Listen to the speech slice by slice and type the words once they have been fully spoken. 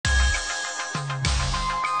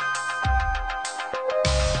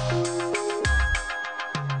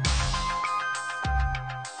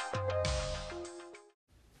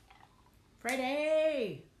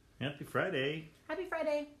Friday. Happy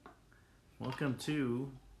Friday. Welcome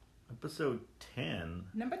to episode 10.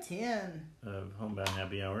 Number 10. Of Homebound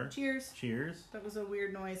Happy Hour. Cheers. Cheers. That was a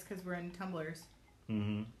weird noise because we're in tumblers.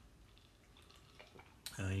 Mm-hmm.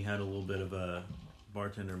 You had a little bit of a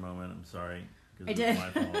bartender moment. I'm sorry. I did. My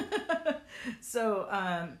fault. So,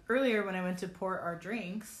 earlier when I went to pour our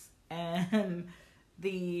drinks, and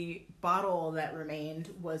the bottle that remained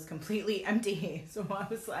was completely empty. So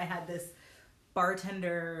I had this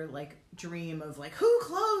bartender dream of who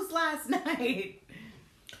closed last night?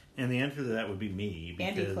 And the answer to that would be me.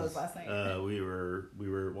 Because, Andy closed last night. We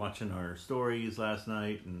were watching our stories last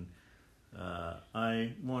night, and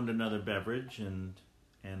I wanted another beverage, and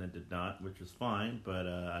Anna did not, which was fine. But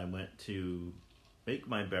I went to make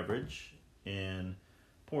my beverage and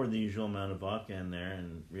poured the usual amount of vodka in there,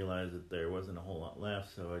 and realized that there wasn't a whole lot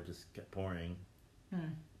left, so I just kept pouring.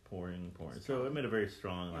 Pouring. So I made a very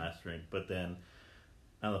strong last drink, but then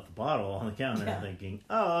I left the bottle on the counter thinking,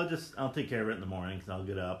 I'll take care of it in the morning because I'll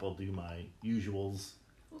get up, I'll do my usuals.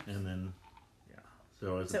 Oops. And then,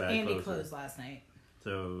 so it's a bad Andy closer. Closed last night.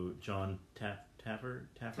 So John Taffern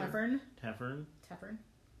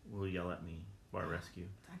will yell at me, bar rescue.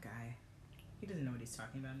 That guy, he doesn't know what he's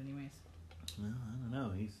talking about anyways. Well, I don't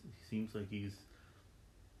know, he seems like he's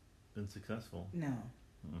been successful. No.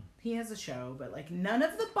 He has a show, but none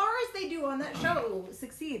of the bars they do on that show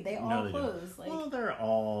succeed. They all close. Well, they're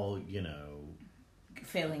all,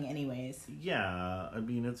 failing anyways. Yeah, I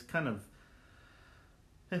mean, it's kind of,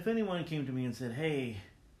 if anyone came to me and said, hey,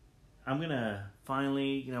 I'm going to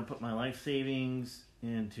finally, put my life savings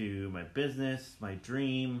into my business, my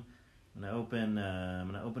dream, I'm going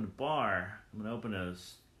to open a bar, I'm going to open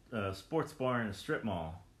a sports bar in a strip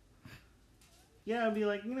mall. Yeah, I'd be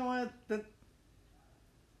like, you know what,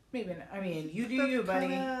 maybe not. I mean, you do you, buddy.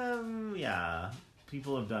 Yeah,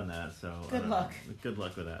 people have done that, so good luck. Good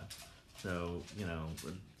luck with that. So,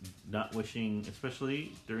 not wishing,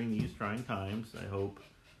 especially during these trying times, I hope,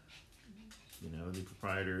 the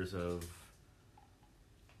proprietors of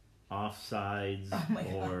offsides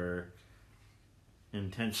or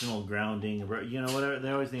intentional grounding, whatever, they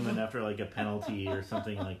always name it after a penalty or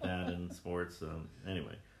something like that in sports.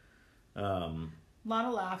 Anyway. A lot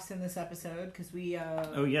of laughs in this episode because we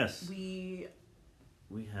oh yes, we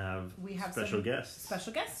have special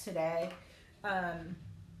guests today,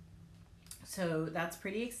 so that's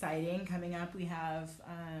pretty exciting. Coming up, we have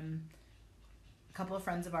a couple of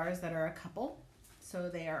friends of ours that are a couple, so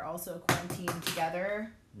they are also quarantined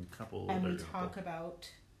together, and we talk about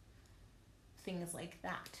things like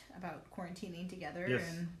that, about quarantining together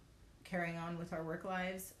and carrying on with our work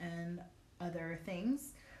lives and other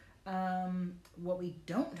things. What we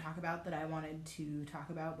don't talk about that I wanted to talk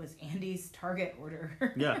about was Andy's Target order.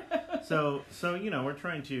 Yeah. So we're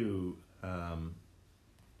trying to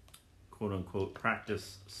quote unquote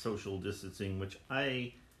practice social distancing, which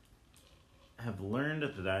I have learned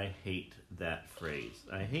that I hate that phrase.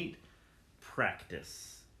 I hate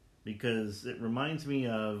practice because it reminds me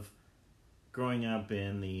of growing up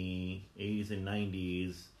in the 80s and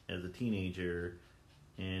 90s as a teenager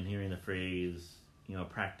and hearing the phrase,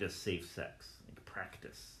 practice safe sex.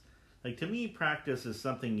 Practice. To me, practice is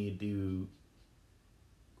something you do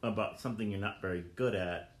about something you're not very good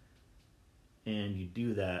at, and you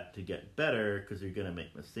do that to get better because you're going to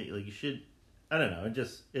make mistakes. You should, I don't know,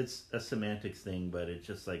 it's a semantics thing, but it's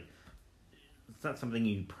just it's not something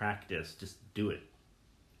you practice, just do it.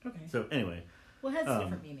 Okay. So anyway. Well, it has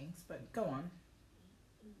different meanings, but go on.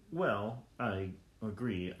 Well, I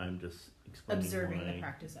agree. I'm just explaining observing the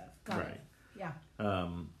practice of. Got right. It. Yeah.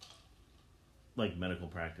 Medical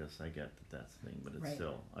practice, I get that's the thing, but it's right.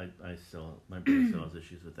 still, my brain still has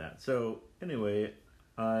issues with that. So anyway,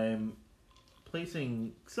 I'm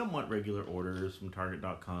placing somewhat regular orders from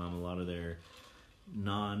Target.com. A lot of their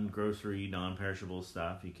non-grocery, non-perishable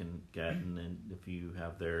stuff you can get, and then if you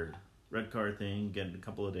have their red card thing, get it in a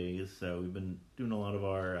couple of days. So we've been doing a lot of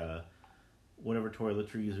our whatever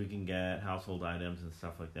toiletries we can get, household items and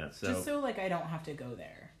stuff like that. So just so I don't have to go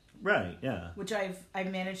there. Right, yeah. Which I've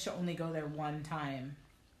managed to only go there one time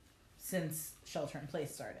since shelter in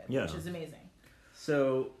place started, which is amazing.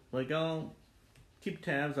 So, I'll keep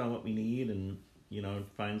tabs on what we need and,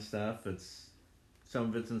 find stuff. Some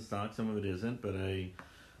of it's in stock, some of it isn't, but I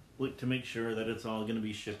look to make sure that it's all going to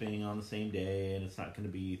be shipping on the same day and it's not going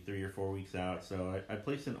to be 3 or 4 weeks out. So I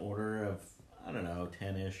placed an order of,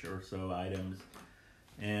 10-ish or so items,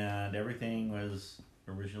 and everything was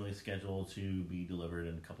originally scheduled to be delivered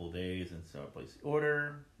in a couple of days, and so I placed the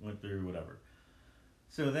order, went through whatever.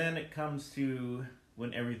 So then it comes to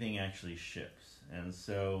when everything actually ships, and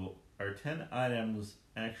so our 10 items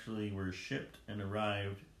actually were shipped and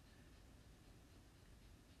arrived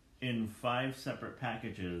in 5 separate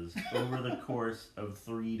packages over the course of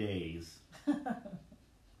 3 days.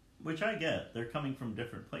 Which I get. They're coming from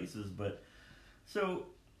different places, but so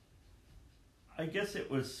I guess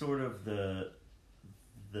it was sort of the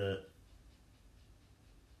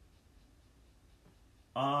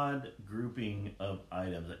odd grouping of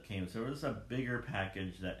items that came. So there was a bigger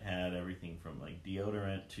package that had everything from like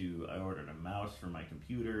deodorant to I ordered a mouse for my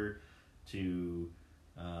computer to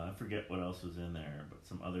I forget what else was in there, but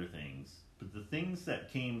some other things. But the things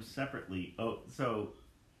that came separately, so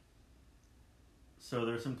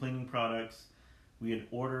there's some cleaning products. We had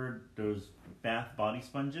ordered those bath body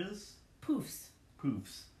sponges. Poofs.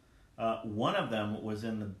 One of them was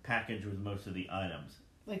in the package with most of the items.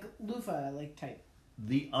 Like loofah, like type.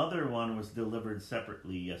 The other one was delivered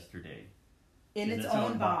separately yesterday. In its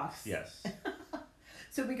own box. Yes.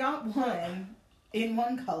 So we got one in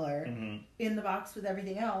one color, in the box with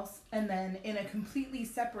everything else, and then in a completely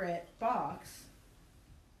separate box,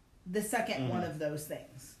 the second one of those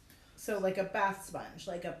things. So like a bath sponge,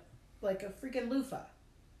 like a freaking loofah,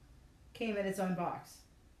 came in its own box.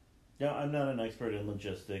 Yeah, I'm not an expert in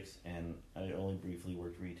logistics, and I only briefly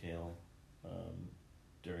worked retail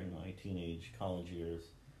during my teenage college years.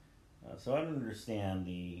 So I don't understand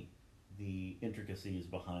the intricacies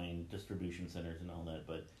behind distribution centers and all that,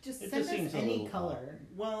 but it just seems any color.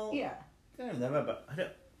 Well, yeah.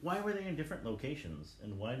 Why were they in different locations,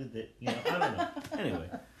 and why did they? I don't know. Anyway,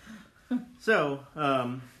 so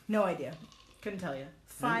no idea. Couldn't tell you.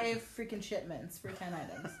 5 freaking shipments for 10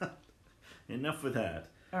 items. Enough with that.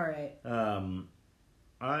 All right.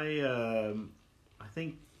 I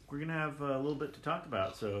think we're gonna have a little bit to talk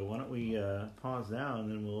about. So why don't we pause now, and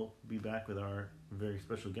then we'll be back with our very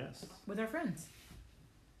special guests. With our friends.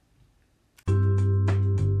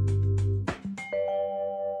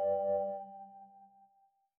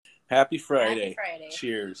 Happy Friday. Happy Friday.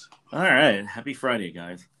 Cheers. All right. Happy Friday,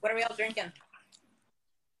 guys. What are we all drinking?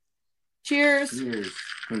 Cheers. Cheers.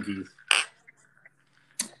 Twinkies.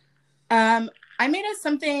 I made us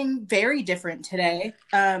something very different today.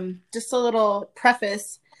 Just a little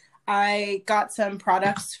preface. I got some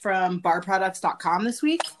products from barproducts.com this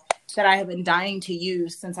week that I have been dying to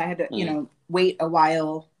use since I had to, wait a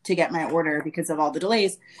while to get my order because of all the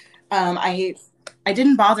delays. I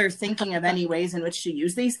didn't bother thinking of any ways in which to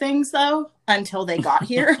use these things though until they got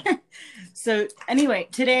here. So anyway,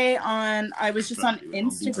 today I was just on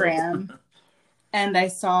Instagram and I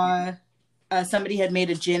saw somebody had made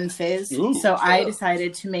a gin fizz. Ooh, so I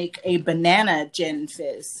decided to make a banana gin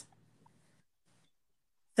fizz.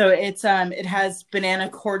 So it has banana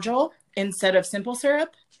cordial instead of simple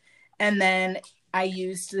syrup. And then I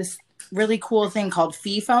used this really cool thing called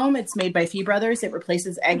Fee Foam. It's made by Fee Brothers. It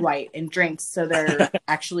replaces egg white in drinks. So they're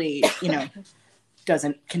actually,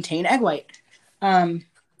 doesn't contain egg white.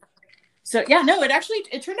 So yeah, no,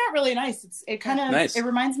 it turned out really nice. It kind of, nice. It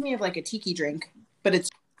reminds me of like a tiki drink, but it's.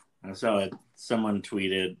 I saw it. Someone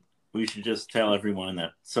tweeted, we should just tell everyone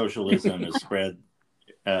that socialism is spread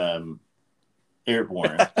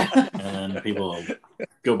airborne. And then people will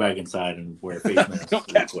go back inside and wear face masks. Don't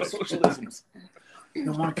catch the socialism. You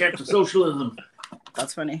don't want to catch the socialism.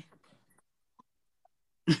 That's funny.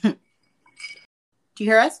 Do you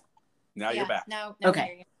hear us? Now you're back. No,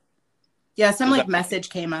 okay. Yeah, some message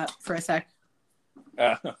came up for a sec.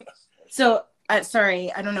 So,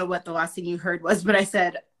 sorry, I don't know what the last thing you heard was, but I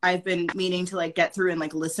said I've been meaning to get through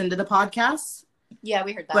and listen to the podcasts. Yeah,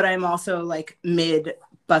 we heard that. But I'm also mid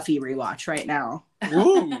Buffy rewatch right now.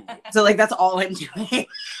 Ooh. So that's all I'm doing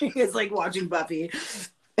is watching Buffy.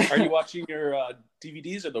 Are you watching your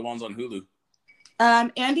DVDs or the ones on Hulu?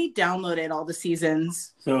 Andy downloaded all the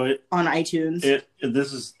seasons on iTunes.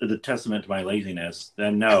 This is the testament to my laziness.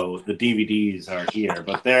 Then no, the DVDs are here,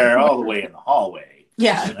 but they're all the way in the hallway.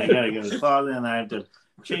 Yeah. And I gotta go to the closet and I have to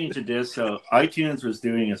change the disc. So iTunes was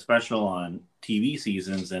doing a special on TV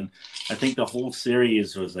seasons, and I think the whole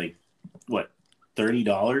series was $30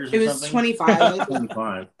 or something? It was $25.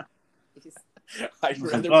 $25.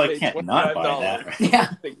 I can't not buy that. Right?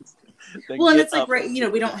 Yeah. Well, and it's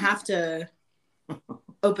we don't have to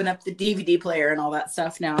open up the DVD player and all that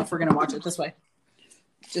stuff now if we're gonna watch it this way.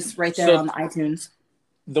 Just right there on the iTunes.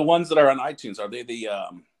 The ones that are on iTunes, are they the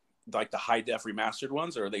the high def remastered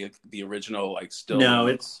ones, or are they the original still? No,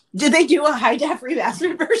 it's. Did they do a high def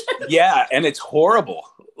remastered version? Yeah, and it's horrible.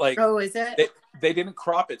 Oh, is it? They didn't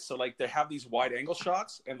crop it, so they have these wide angle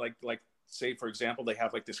shots, and say for example they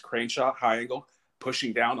have this crane shot high angle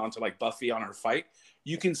pushing down onto Buffy on her fight.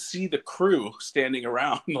 You can see the crew standing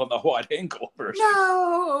around on the wide angle version.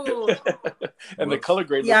 No. And the color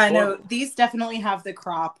grade. Yeah, no, these definitely have the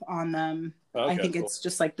crop on them. Okay, I think it's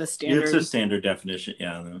just the standard. It's a standard definition.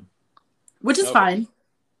 Yeah. which is fine.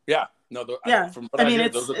 Yeah. No. From what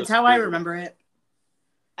it's how I remember it.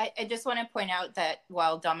 I just want to point out that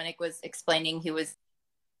while Dominic was explaining, he was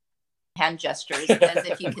hand gestures as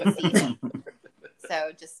if you can see them.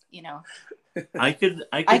 So just, I could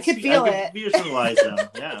feel it. I could visualize them.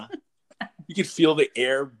 Yeah. You could feel the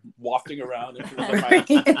air wafting around.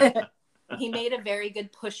 He made a very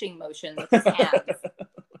good pushing motion with his hands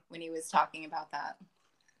when he was talking about that.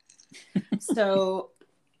 So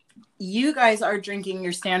you guys are drinking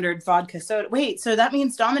your standard vodka soda. Wait, so that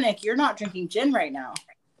means, Dominic, you're not drinking gin right now.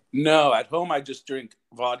 No, at home I just drink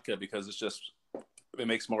vodka because it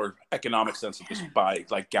makes more economic sense to just buy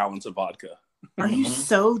like gallons of vodka. Are you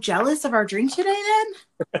so jealous of our drink today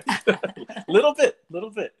then? Little bit.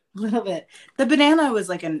 The banana was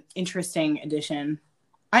like an interesting addition.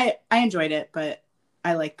 I enjoyed it, but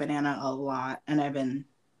I like banana a lot, and I've been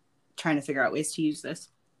trying to figure out ways to use this.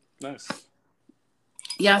 Nice.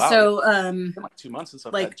 Yeah, wow. So like 2 months since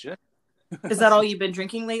I've had gin. Is that all you've been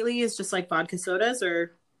drinking lately? Is just like vodka sodas,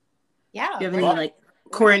 or yeah? Do you have any like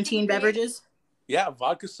quarantine beverages? Yeah,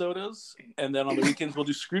 vodka sodas, and then on the weekends we'll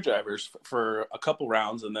do screwdrivers for a couple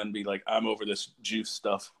rounds, and then be like, I'm over this juice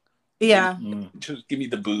stuff. Yeah, just give me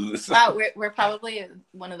the booze. Wow, we're probably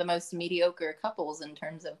one of the most mediocre couples in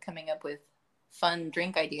terms of coming up with fun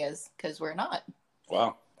drink ideas, because we're not.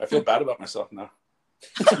 Wow, I feel bad about myself now.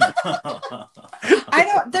 I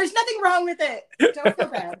don't. There's nothing wrong with it. Don't feel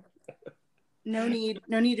bad. No need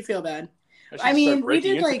to feel bad. I mean, we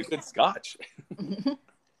did like good scotch.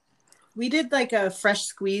 We did like a fresh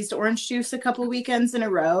squeezed orange juice a couple weekends in a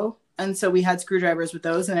row, and so we had screwdrivers with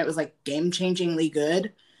those, and it was like game-changingly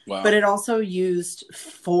good. Wow. But it also used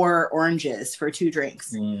 4 oranges for 2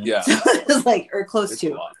 drinks. Yeah, so it was like, or close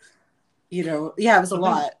to. Yeah, it was a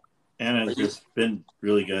lot. Anna's just been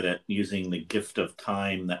really good at using the gift of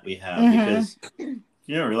time that we have, because you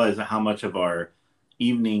don't realize how much of our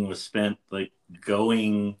evening was spent like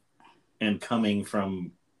going and coming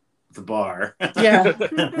from the bar. Yeah.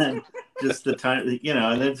 And just the time,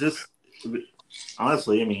 and it's just,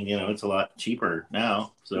 honestly, I mean, it's a lot cheaper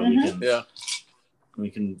now, so we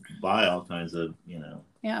can buy all kinds of,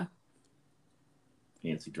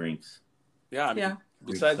 fancy drinks. Yeah. I mean,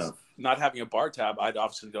 besides not having a bar tab, I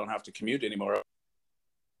obviously don't have to commute anymore.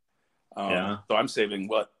 So I'm saving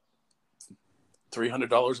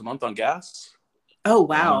 $300 a month on gas. Oh,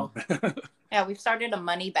 wow. Yeah, we've started a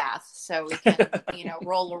money bath, so we can,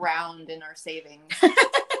 roll around in our savings.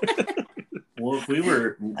 Well, if we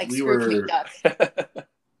were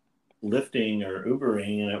lifting or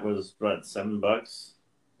Ubering, and it was $7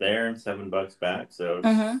 there and $7 back, so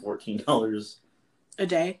 $14 a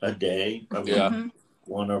day.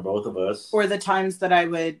 One or both of us. Or the times that I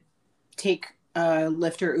would take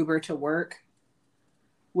Lyft or Uber to work,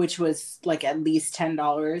 which was like at least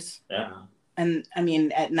 $10. Yeah. And I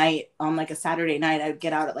mean, at night, on like a Saturday night, I'd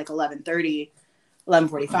get out at like 11:30,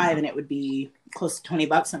 11:45, and it would be close to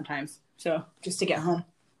 $20 sometimes. So just to get home.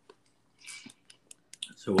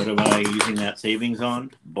 So what am I using that savings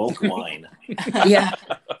on? Bulk wine. Yeah.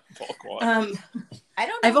 Bulk wine. I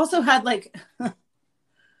don't know. I've also had like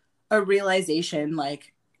a realization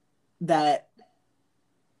like that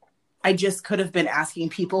I just could have been asking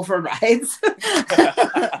people for rides.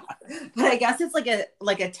 But I guess it's like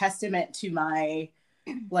a testament to my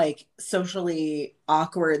like socially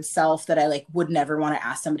awkward self that I like would never want to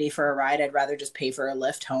ask somebody for a ride. I'd rather just pay for a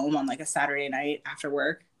Lyft home on like a Saturday night after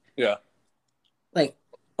work. Yeah. Like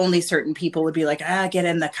only certain people would be like, get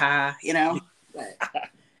in the car, But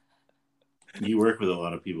you work with a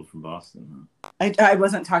lot of people from Boston, huh? I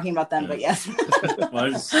wasn't talking about them, but yes.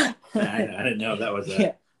 Well, I didn't know if that was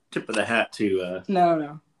a tip of the hat to.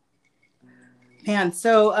 No. Man,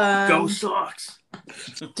 so go Sox.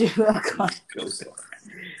 Dude, oh God. Go Sox.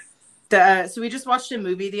 So we just watched a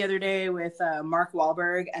movie the other day with Mark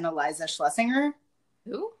Wahlberg and Eliza Schlesinger.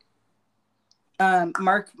 Who?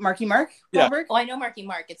 Marky Mark Yeah. Wahlberg. Well, I know Marky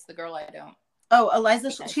Mark. It's the girl I don't. Oh,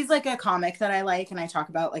 Eliza. She's like a comic that I like and I talk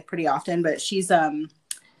about like pretty often. But she's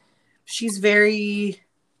very.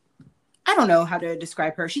 I don't know how to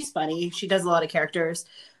describe her. She's funny. She does a lot of characters.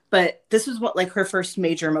 But this was her first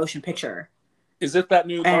major motion picture. Is it that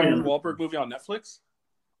new Wahlberg movie on Netflix?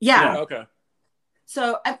 Yeah. Okay.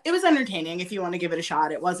 So it was entertaining if you want to give it a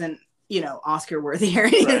shot. It wasn't, Oscar worthy or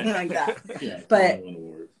anything like that. Yeah, but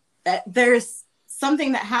there's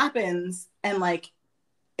something that happens and like,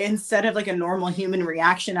 instead of like a normal human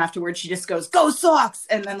reaction afterwards, she just goes, "Go Sox!"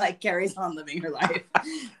 and then like carries on living her life.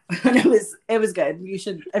 And it was good. You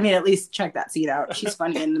should, at least check that scene out. She's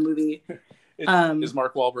funny in the movie. Is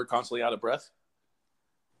Mark Wahlberg constantly out of breath?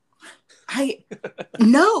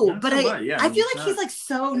 No, Not but so bad, yeah, I feel like not- he's like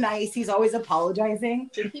so nice. He's always apologizing.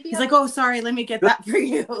 Should he be He's on- like, oh, sorry, let me get that for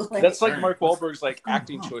you. Like, That's like Right. Mark Wahlberg's like going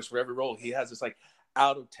acting on? choice for every role. He has this like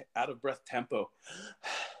out of breath tempo.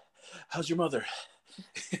 How's your mother?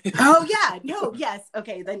 oh yeah, no, yes,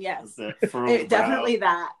 okay, then yes, definitely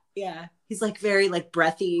that. Yeah, he's like very like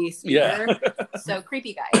breathy speaker. Yeah. So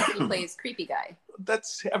creepy guy. He plays creepy guy.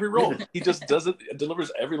 That's every role. He just does it,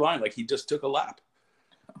 delivers every line like he just took a lap.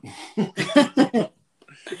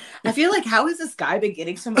 I feel like, how has this guy been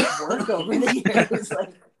getting so much work over the years?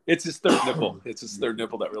 Like, It's his third nipple. It's his third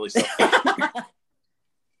nipple that really sucks.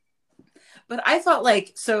 but I felt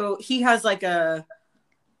like, so he has like a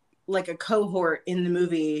cohort in the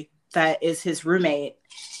movie that is his roommate,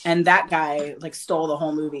 and that guy like stole the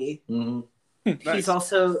whole movie. Mhm. He's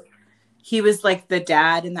also, he was like the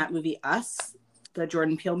dad in that movie Us, the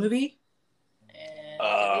Jordan Peele movie. Did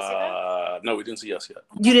we see that? No, we didn't see Us yet.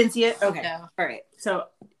 You didn't see it? Okay. No. All right. So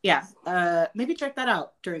yeah, maybe check that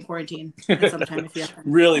out during quarantine at some time if you have time.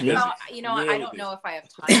 Really busy. Well, I Really don't busy. know if I have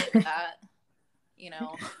time for that.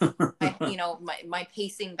 My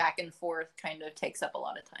pacing back and forth kind of takes up a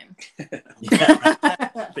lot of time.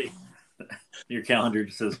 Yeah. Your calendar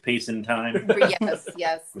just says pace in time. Yes.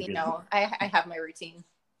 I have my routine.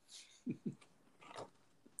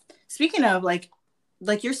 Speaking of like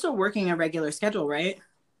you're still working a regular schedule, right?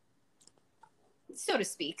 So to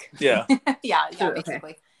speak. Yeah. yeah, Sure,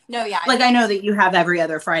 basically. Okay. No, yeah. Like, I know that you have every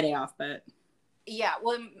other Friday off, but yeah,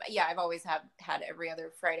 well, yeah, I've always had every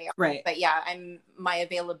other Friday off. right. But yeah, my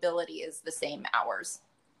availability is the same hours.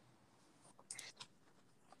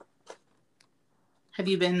 Have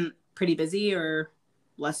you been pretty busy or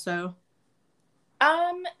less so?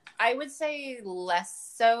 I would say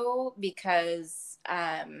less so because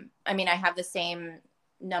I have the same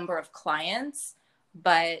number of clients,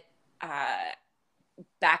 but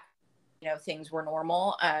back things were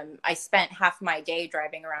normal. I spent half my day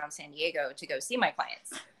driving around San Diego to go see my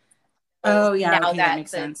clients. Oh yeah, now okay, that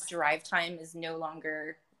makes the sense. drive time is no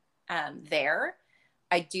longer there,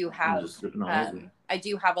 I do have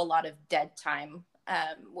a lot of dead time,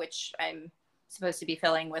 which I'm supposed to be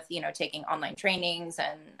filling with taking online trainings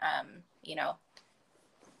and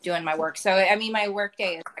doing my work. So my work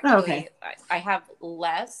day is actually I have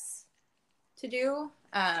less to do,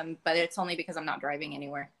 but it's only because I'm not driving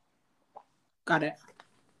anywhere. Got it.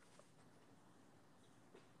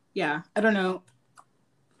 Yeah, I don't know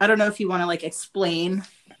if you want to like explain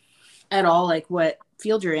at all like what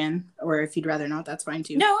field you're in, or if you'd rather not, that's fine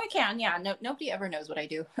too. No, I can. Yeah, nobody ever knows what I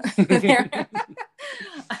do.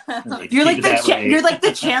 You're like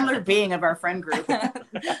the Chandler Bing of our friend group.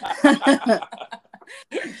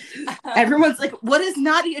 Everyone's like, what does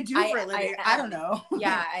Nadia do for a living? I don't know.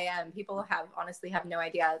 Yeah, I am. People honestly have no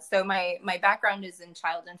idea. So my background is in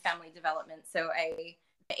child and family development. So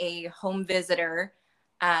a home visitor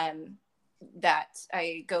that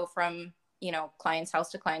I go from client's house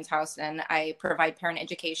to client's house, and I provide parent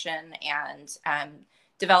education and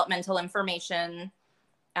developmental information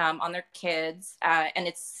on their kids, and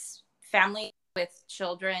it's family with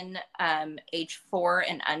children age 4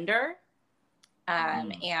 and under.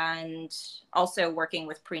 And also working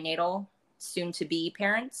with prenatal soon-to-be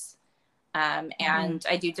parents. And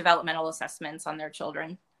I do developmental assessments on their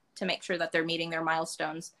children to make sure that they're meeting their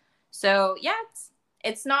milestones. So yeah,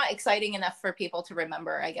 it's not exciting enough for people to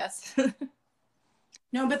remember, I guess.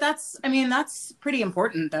 No, but that's pretty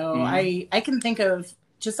important though. Mm-hmm. I can think of,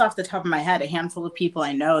 just off the top of my head, a handful of people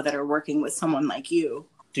I know that are working with someone like you.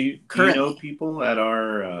 Do you know people that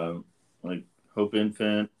are like Hope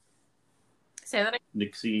Infant? Say that again.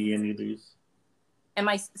 Nixie, any of these? Am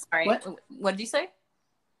I sorry? What did you say?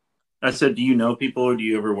 I said, do you know people, or do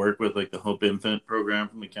you ever work with like the Hope Infant program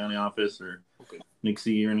from the county office, or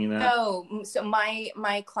Nixie or any of that? No. So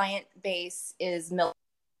my client base is military.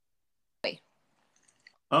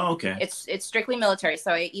 Oh, okay. It's strictly military.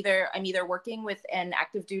 So I'm either working with an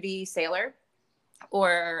active duty sailor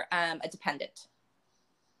or a dependent.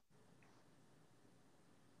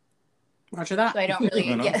 Roger that. So I don't really,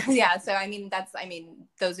 yeah. So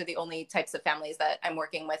those are the only types of families that I'm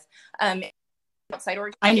working with. Outside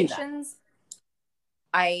organizations,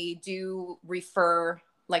 I do refer,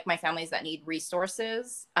 like my families that need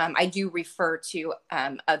resources. I do refer to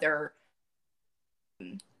other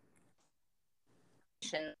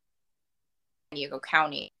San Diego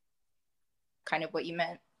County. Kind of what you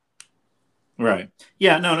meant, right?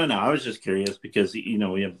 Yeah. No. I was just curious because we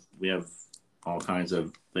have all kinds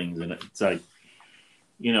of things in it. It's like,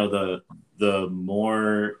 the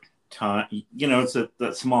more time, it's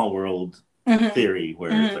that small world theory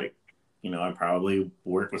where it's like, I probably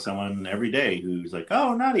work with someone every day who's like,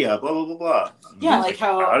 "Oh, Nadia, blah blah blah blah." Yeah, like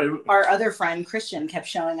how our other friend Christian kept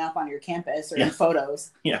showing up on your campus or in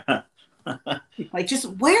photos. Yeah. Like, just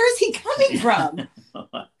where is he coming from?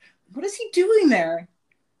 What is he doing there?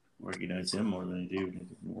 Recognize him more than I do. He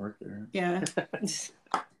doesn't work there. Yeah.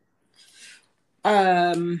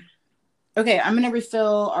 Okay, I'm gonna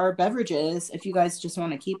refill our beverages. If you guys just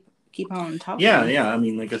want to keep on talking. Yeah. I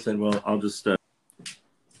mean, like I said, well, I'll just.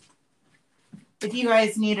 If you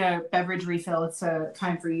guys need a beverage refill, it's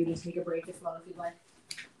time for you to take a break as well, if you'd like.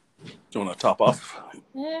 Do you want to top off?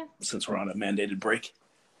 Yeah. Since we're on a mandated break.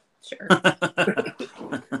 Sure.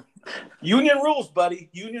 Union rules, buddy.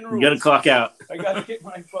 Union rules. You gotta clock out. I gotta get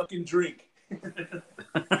my fucking drink.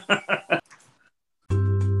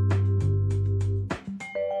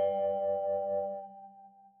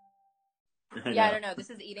 Yeah, I don't know. This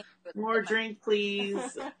is eating. More drink,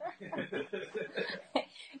 please.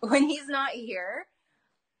 When he's not here,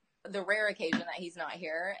 the rare occasion that he's not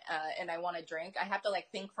here, and I want a drink, I have to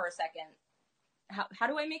like think for a second. How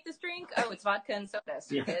do I make this drink? Oh, it's vodka and soda.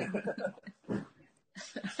 Stupid. Yeah.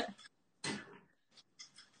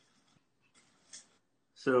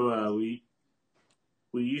 So we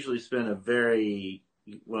usually spend a very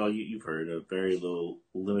you've heard a very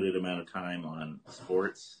limited amount of time on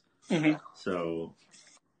sports. Mm-hmm. So,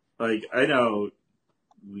 like, I know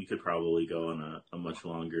we could probably go on a much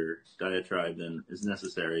longer diatribe than is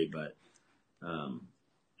necessary, but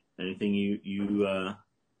anything you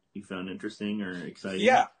found interesting or exciting?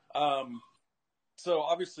 Yeah. So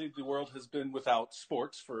obviously the world has been without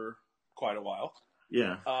sports for quite a while.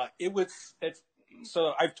 Yeah.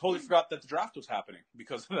 So I totally forgot that the draft was happening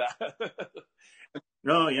because of that.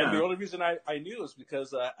 Oh, yeah. And the only reason I knew is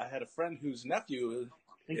because I had a friend whose nephew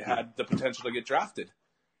had the potential to get drafted.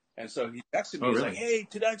 And so he texted me. He's like, "Hey,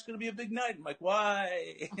 tonight's going to be a big night." I'm like,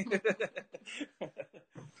 "Why?"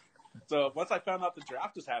 So once I found out the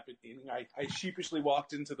draft was happening, I sheepishly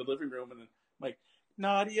walked into the living room and I'm like,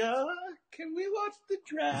 "Nadia, can we watch the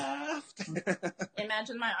draft?"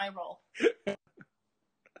 Imagine my eye roll.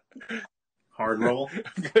 Hard roll.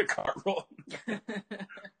 Card roll.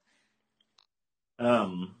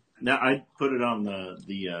 Now I put it on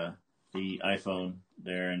the iPhone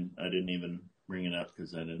there, and I didn't even bring it up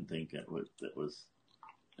because I didn't think that was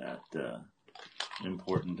that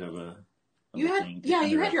important of a. You had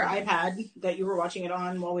your iPad that you were watching it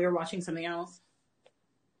on while we were watching something else.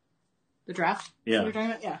 The draft. Yeah. You were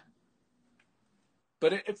talking about? Yeah.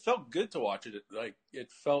 But it felt good to watch it. Like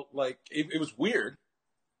it felt like it was weird.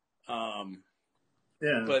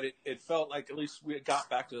 Yeah. But it felt like at least we got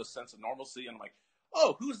back to a sense of normalcy. And I'm like,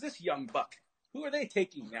 oh, who's this young buck? Who are they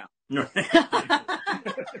taking now?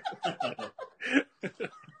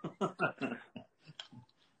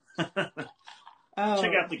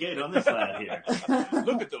 Check out the gate on this lad here.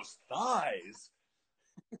 Look at those thighs.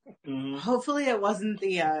 Mm-hmm. Hopefully it wasn't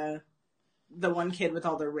the one kid with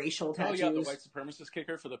all the racial tattoos. Oh, yeah, the white supremacist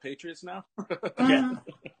kicker for the Patriots now? Yeah.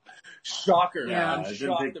 Shocker. Yeah. I'm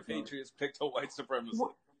shocked the Patriots picked a white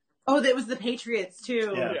supremacist. Oh, that was the Patriots,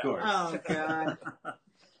 too. Yeah, of course. Oh, God.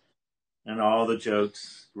 And all the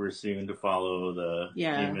jokes were soon to follow. He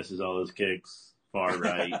misses all his kicks, far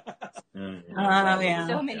right. Yeah.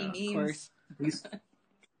 So many memes.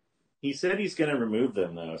 He said he's going to remove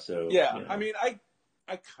them, though. So yeah, I mean,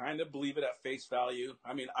 I kind of believe it at face value.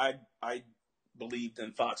 I mean, I believed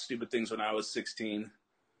and thought stupid things when I was 16,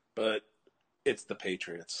 but it's the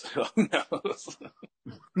Patriots. So who knows?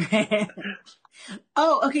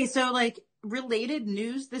 Oh, okay. So, like, related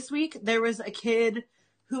news this week, there was a kid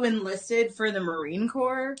who enlisted for the Marine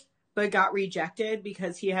Corps, but got rejected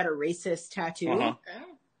because he had a racist tattoo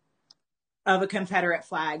of a Confederate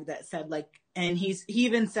flag that said, like, and he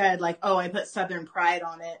even said, like, oh, I put Southern pride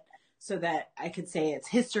on it so that I could say it's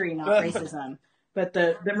history, not racism. But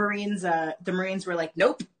the Marines were like,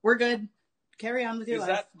 nope, we're good. Carry on with your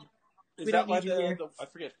life. Is that why I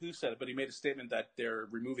forget who said it, but he made a statement that they're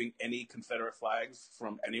removing any Confederate flags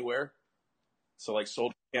from anywhere. So, like,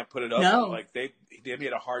 soldiers can't put it up. No. Like, they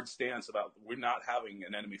made a hard stance about we're not having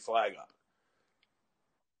an enemy flag up.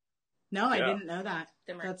 No, I didn't know that.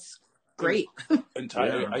 That's great.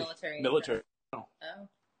 Entirely military. Oh.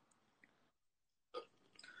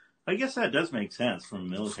 I guess that does make sense from a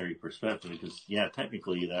military perspective because,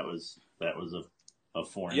 technically that was a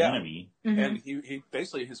foreign enemy. Mm-hmm. And he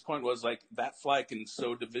basically, his point was, like, that flag can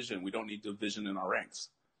sow division. We don't need division in our ranks.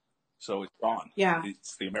 So it's gone. Yeah.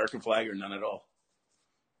 It's the American flag or none at all.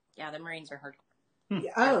 Yeah, the Marines are hard.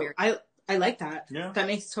 Oh, I like that. Yeah. That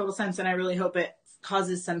makes total sense, and I really hope it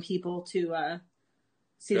causes some people to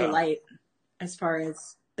see the light as far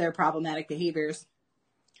as their problematic behaviors.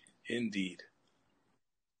 Indeed.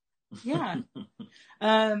 Yeah.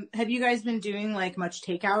 Have you guys been doing like much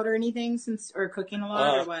takeout or anything or cooking a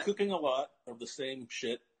lot or what? Cooking a lot of the same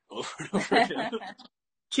shit over and over again.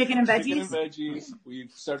 Chicken and veggies? Chicken and veggies.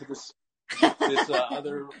 We've started this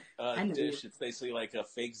other dish. It's basically like a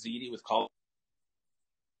fake ziti with cauliflower.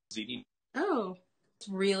 Ziti. Oh. It's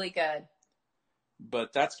really good.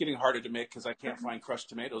 But that's getting harder to make because I can't find crushed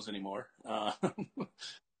tomatoes anymore.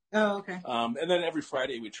 Oh, okay. And then every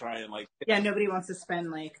Friday we try and like... Yeah, nobody wants to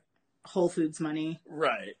spend like Whole Foods money.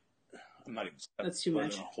 Right. I'm not even... That's too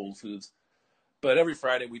much. Whole Foods. But every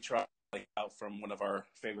Friday we try like out from one of our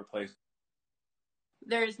favorite places.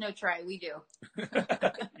 There is no try. We do.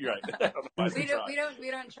 You're right. We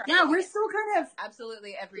don't try. Yeah, we're still kind of...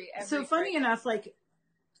 Absolutely every So funny enough, like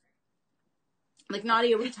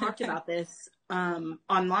Nadia, we talked about this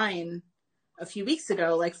online a few weeks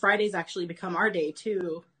ago. Like Friday's actually become our day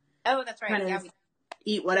too. Oh, that's right. Yeah,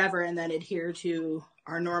 eat whatever and then adhere to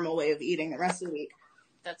our normal way of eating the rest of the week.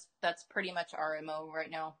 That's pretty much our MO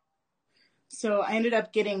right now. So I ended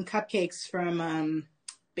up getting cupcakes from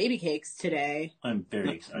Baby Cakes today. I'm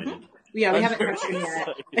very excited. Yeah, we haven't touched them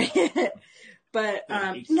yet. But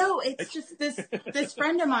no, it's just this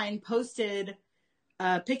friend of mine posted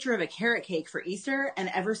a picture of a carrot cake for Easter, and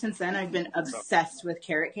ever since then I've been obsessed with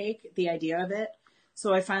carrot cake, the idea of it.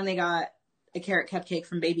 So I finally got a carrot cupcake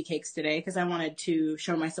from Baby Cakes today because I wanted to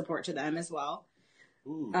show my support to them as well.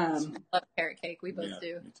 Ooh, love carrot cake. We both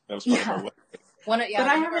do. That was part of our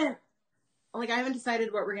but I haven't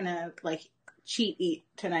decided what we're gonna like cheat eat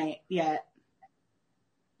tonight yet.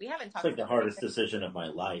 We haven't talked. It's like the hardest decision of my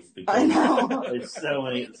life I because know. it's so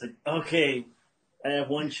many. It's like, okay, I have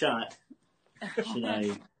one shot. Should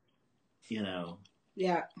I,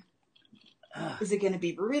 Yeah. Is it going to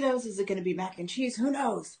be burritos? Is it going to be mac and cheese? Who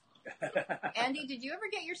knows? Andy, did you ever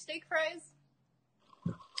get your steak fries?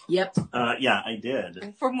 Yep. Yeah, I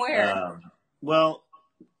did. From where? Well,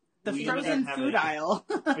 the frozen food aisle.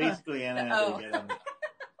 Basically, Anna had to get them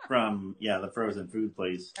from the frozen food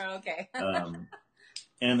place. Oh, okay.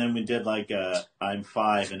 And then we did like I'm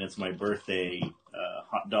 5 and it's my birthday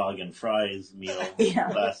hot dog and fries meal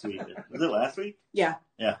last week. Was it last week? Yeah.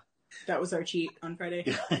 Yeah. That was our cheat on Friday.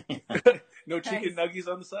 No chicken nuggies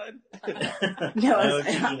on the side? No,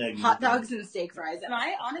 hot dogs and steak fries. And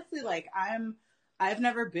I honestly I've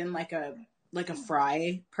never been like a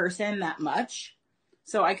fry person that much.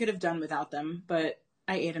 So I could have done without them, but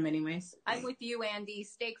I ate them anyways. I'm with you, Andy.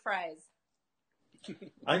 Steak fries.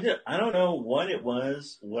 I don't know what it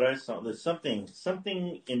was, what I saw. There's something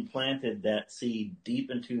implanted that seed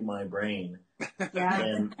deep into my brain. Yeah,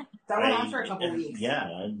 and that went on for a couple weeks. Yeah,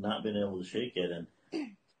 I'd not been able to shake it.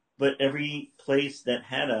 But every place that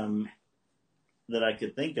had them that I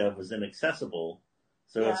could think of was inaccessible.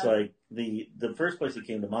 So it's like the first place that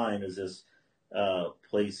came to mind is this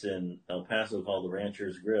place in El Paso called the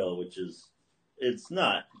Rancher's Grill, which it's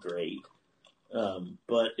not great,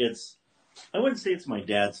 but I wouldn't say it's my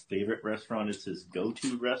dad's favorite restaurant. It's his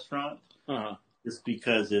go-to restaurant. Just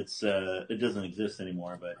because it doesn't exist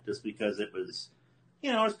anymore, but just because it was,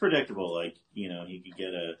 it's predictable. Like, he could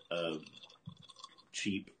get a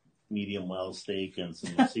cheap medium well steak and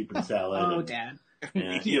some soup and salad. Oh, Dad.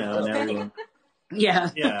 And, and everyone.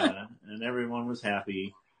 Yeah. Yeah, and everyone was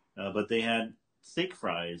happy. But they had steak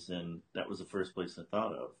fries, and that was the first place I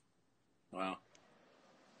thought of. Wow.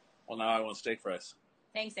 Well, now I want steak fries.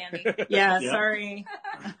 Thanks, Andy. Yeah, sorry.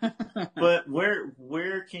 But what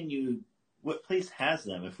place has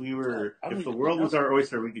them? If the world was our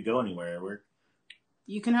oyster, we could go anywhere.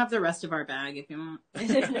 You can have the rest of our bag if you want.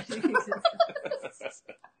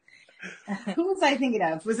 Who was I thinking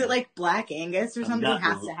of? Was it like Black Angus or something?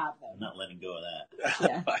 Has to have them. I'm not letting go of that.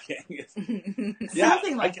 Yeah. Black Angus.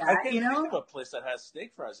 Something like that, I can't think of a place that has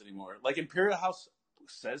steak fries anymore. Like Imperial House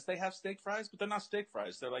says they have steak fries, but they're not steak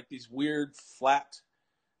fries. They're like these weird flat.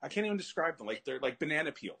 I can't even describe them. Like they're like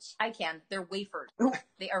banana peels. I can. They're wafers.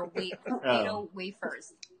 They are potato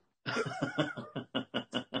wafers.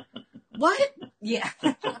 What? Yeah.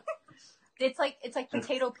 It's like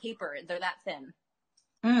potato paper. They're that thin.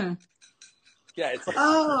 Mm. Yeah, it's like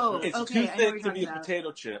it's okay, too thick to be a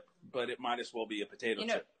potato chip, but it might as well be a potato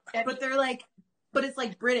chip. But it's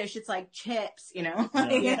like British. It's like chips, Yeah.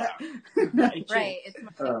 Right. It's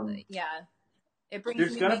It brings.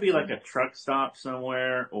 There's got to be like a truck stop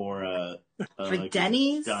somewhere, or like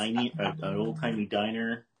Denny's, an old timey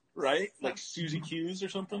diner, right? Like Susie Q's or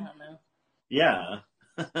something. I don't know. Yeah.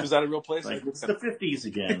 Is that a real place? Like it's the 50s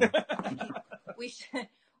again. We should,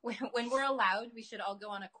 when we're allowed, we should all go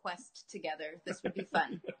on a quest together. This would be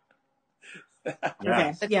fun.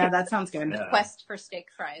 Okay. Yeah, that sounds good. The quest for steak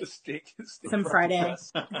fries. The steak Some Friday.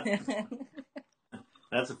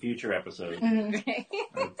 That's a future episode. Right.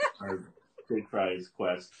 Our steak fries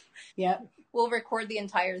quest. Yep. We'll record the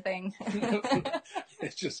entire thing.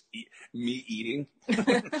 It's just me eating.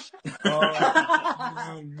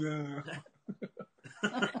 No.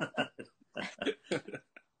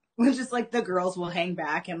 We're just like the girls will hang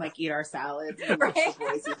back and like eat our salads. And right. The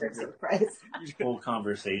boys eat their steak fries. Whole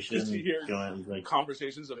conversation going like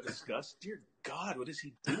conversations of disgust. Dear God, what is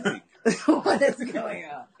he doing? What is going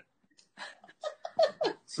on?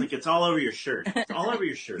 It's like it's all over your shirt. It's all over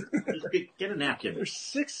your shirt. Just get a napkin. There's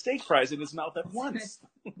 6 steak fries in his mouth at once.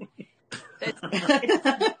 It's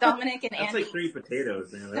Dominic and Andy. That's like 3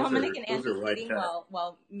 potatoes. Man. Dominic and Andy eating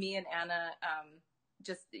while me and Anna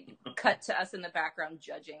just cut to us in the background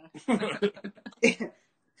judging.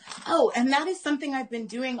 Oh, and that is something I've been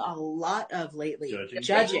doing a lot of lately.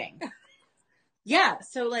 Judging. Yeah.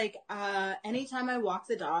 So like anytime I walk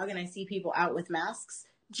the dog and I see people out with masks,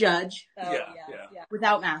 judge. Oh, yeah.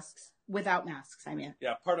 Without masks, I mean.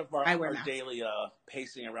 Yeah, part of our masks. daily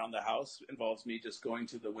pacing around the house involves me just going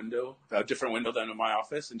to the window, a different window than in my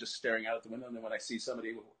office, and just staring out at the window. And then when I see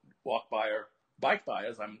somebody walk by or bike by,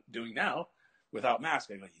 as I'm doing now, without mask,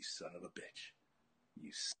 I go, "You son of a bitch.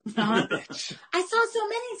 You son of a bitch." I saw so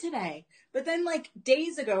many today. But then like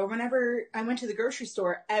days ago, whenever I went to the grocery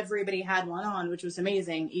store, everybody had one on, which was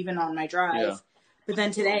amazing, even on my drive. Yeah. But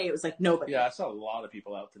then today it was like nobody. Yeah, I saw a lot of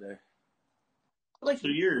people out today. Like, so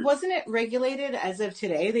wasn't it regulated as of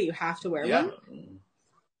today that you have to wear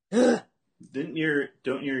one? Didn't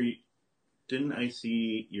I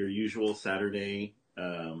see your usual Saturday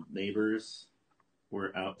neighbors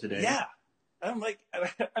were out today? Yeah. I'm like,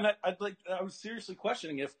 and I was seriously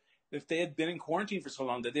questioning if they had been in quarantine for so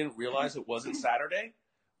long that they didn't realize it wasn't Saturday,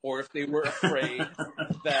 or if they were afraid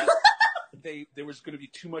that there was going to be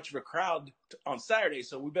too much of a crowd on Saturday,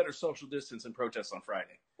 so we better social distance and protest on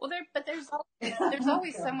Friday. Well, there's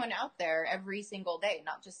always someone out there every single day,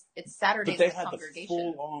 not just it's Saturday. But they had the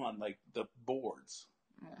full on like the boards.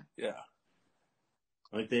 Yeah.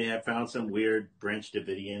 Like they had found some weird Branch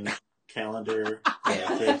Davidian calendar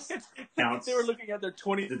that counts. They were looking at their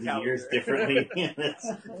 20 years differently.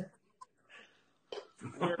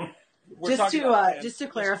 Just to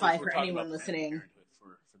clarify for anyone listening.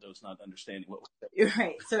 For those not understanding what we're saying.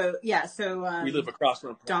 Right. So yeah. So we live across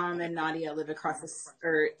from Dom and Nadia live across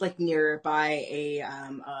or like nearby a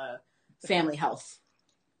family health.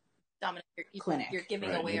 Dominic, clinic. You're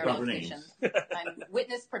giving away our location.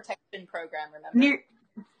 Witness protection program. Remember?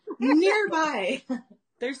 Nearby.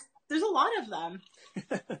 There's a lot of them.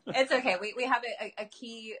 It's okay. We have a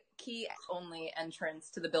key only entrance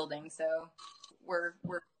to the building, so we're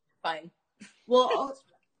fine. Well,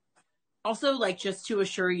 also like just to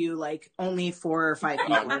assure you, like only 4 or 5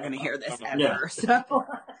 people are going to hear this ever. Yeah. So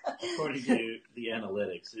according to the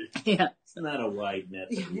analytics, it's not a wide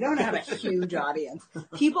net. You don't have a huge audience.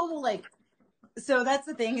 People will like. So that's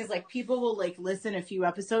the thing is like people will like listen a few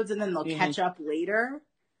episodes and then they'll catch up later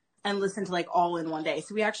and listen to like all in one day.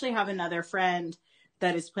 So we actually have another friend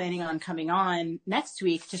that is planning on coming on next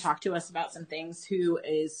week to talk to us about some things who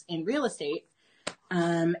is in real estate.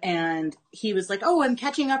 And he was like, "Oh, I'm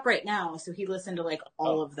catching up right now." So he listened to like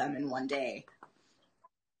all of them in one day.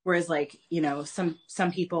 Whereas like, some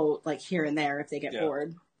people like here and there if they get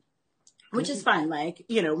bored, which is fine. Like,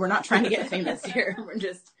 we're not trying to get famous here. We're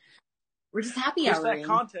just happy hour. That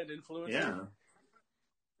content influence. Yeah.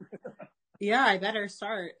 Yeah, I better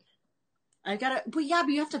start. But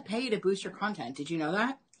you have to pay to boost your content. Did you know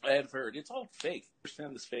that? I had heard. It's all fake. I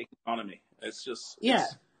understand this fake economy. It's just,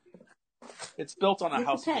 it's built on a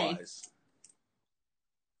house of lies.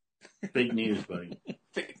 Fake news, buddy.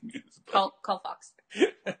 Fake news. Buddy. Call Fox.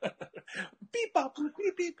 Beep, bop,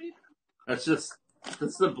 beep, beep, beep. That's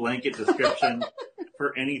the blanket description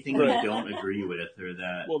for anything you don't agree with or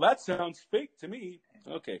that. Well, that sounds fake to me.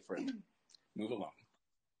 Okay, friend. Move along.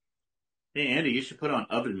 Hey, Andy, you should put on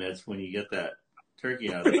oven mitts when you get that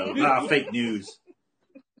turkey out of the oven. Fake news.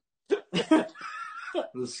 The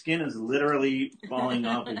skin is literally falling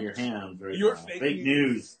off in your hands right You're now. Fake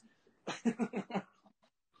news. The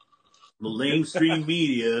lamestream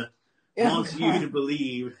media wants you to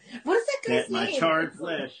believe what is that guy's that my name? charred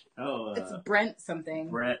flesh. Oh, it's Brent something.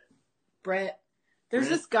 Brett. There's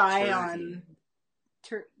this guy on.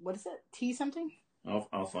 What is it? T something.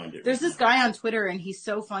 I'll find it. There's this guy on Twitter, and he's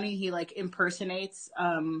so funny. He like impersonates,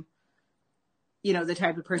 the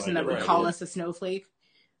type of person that would call us a snowflake.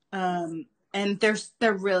 And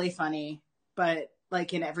they're really funny, but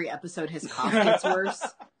like in every episode, his cough gets worse.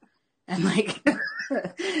 And like,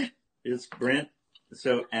 it's Brent.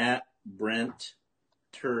 So at Brent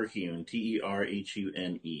Terhune,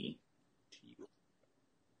 Terhune.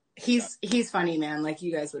 He's funny, man. Like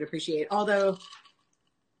you guys would appreciate. Although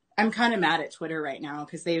I'm kind of mad at Twitter right now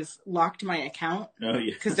because they've locked my account. Oh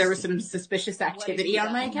yeah, because there was some suspicious activity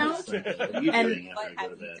on my account. What are you doing after I go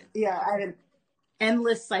to bed? Yeah, I had an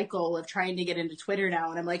endless cycle of trying to get into Twitter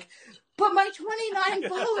now, and I'm like, but my 29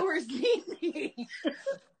 followers need me.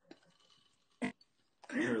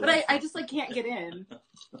 But I just like can't get in.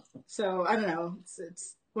 So I don't know.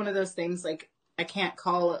 It's one of those things like I can't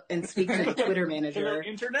call and speak to the Twitter manager.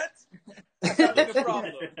 Internet? That's a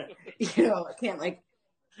problem. You know, I can't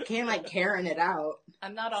like Karen it out.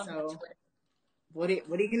 I'm not on Twitter. What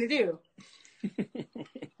are you gonna do?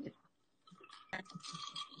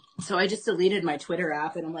 So I just deleted my Twitter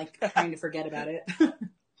app and I'm like trying to forget about it.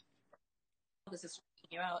 This is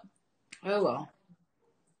freaking you out. Oh well.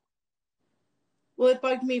 Well, it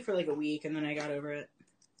bugged me for like a week and then I got over it.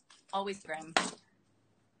 Always grim.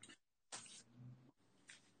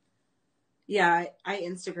 Yeah, I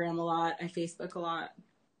Instagram a lot. I Facebook a lot.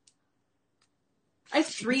 I have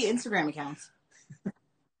 3 Instagram accounts.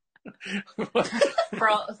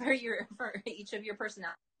 for each of your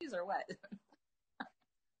personalities or what?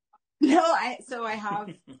 No, I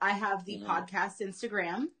have the podcast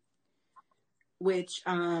Instagram, which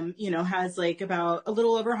has like about a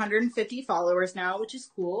little over 150 followers now, which is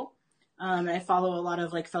cool. I follow a lot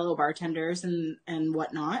of like fellow bartenders and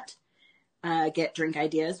whatnot. Get drink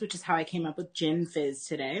ideas, which is how I came up with Gin Fizz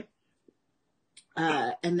today.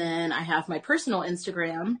 And then I have my personal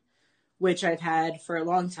Instagram, which I've had for a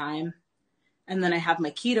long time. And then I have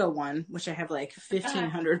my keto one, which I have like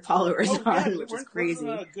 1,500 followers on, which is crazy.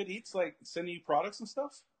 Good Eats like sending you products and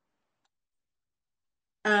stuff?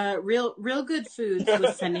 Real Good Foods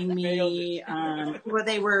was sending me, you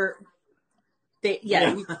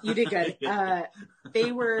did good.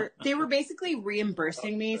 They were basically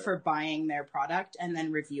reimbursing me for buying their product and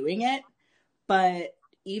then reviewing it. But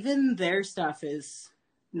even their stuff is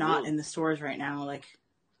not in the stores right now, like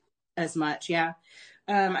as much. Yeah.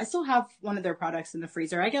 I still have one of their products in the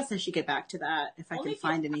freezer. I guess I should get back to that if I can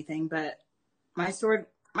find anything, but my store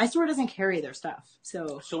doesn't carry their stuff.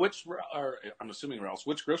 So I'm assuming Ralph's,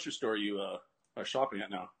 which grocery store you are shopping at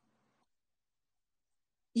now?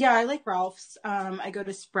 Yeah, I like Ralph's. I go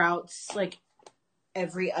to Sprouts like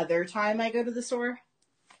every other time I go to the store.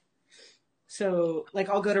 So like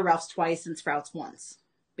I'll go to Ralph's twice and Sprouts once,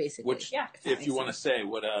 basically. If you want to say,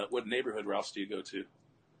 what neighborhood Ralph's do you go to?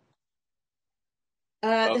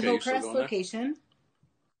 The Hillcrest location.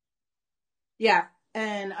 Yeah.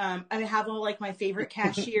 And I have all like my favorite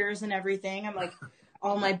cashiers and everything. I'm like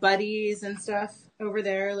all my buddies and stuff over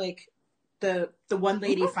there. Like the one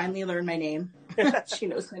lady finally learned my name. She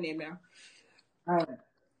knows my name now.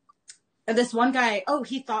 And this one guy,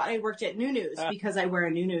 he thought I worked at Nunu's because I wear a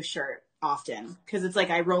Nunu shirt often. Because it's like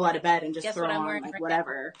I roll out of bed and just throw on like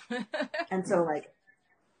whatever. And so like,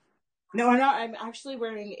 no, I'm not. I'm actually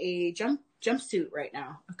wearing a jumpsuit right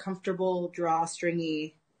now. A comfortable,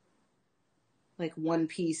 drawstringy, like one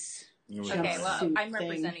piece. Okay, well, I'm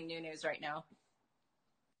representing Nunu's right now.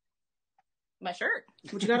 My shirt.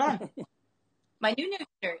 What you got on? My Nunu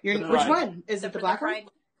shirt. Which one? Is it the black one?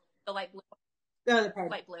 The light blue. Oh, the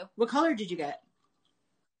Pride. Light blue. What color did you get?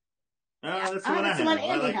 That's the one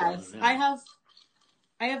Andy has. Yeah.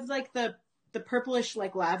 I have like the purplish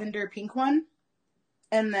like lavender pink one.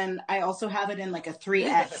 And then I also have it in like a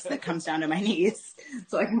 3X that comes down to my knees,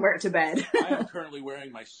 so I can wear it to bed. I am currently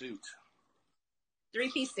wearing my suit.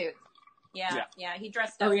 3-piece suit. Yeah. He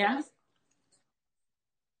dressed up. Oh yeah.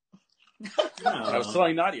 I was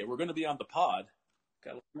telling Nadia, we're going to be on the pod.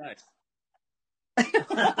 Gotta look nice.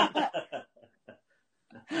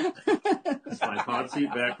 Is my pod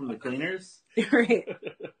suit back from the cleaners? Right.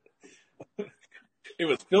 It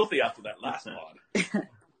was filthy after that last pod.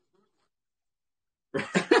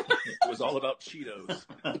 It was all about Cheetos.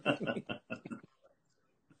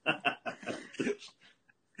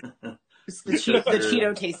 It's the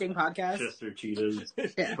Cheeto tasting podcast. Chester Cheetos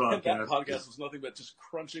podcast. That podcast was nothing but just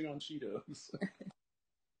crunching on Cheetos.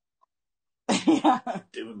 Yeah.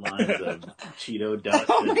 Doing lines of Cheeto dust.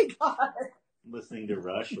 Oh my god. Listening to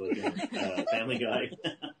Rush, looking Family Guy.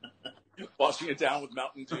 Washing it down with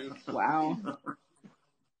Mountain Dew. Wow.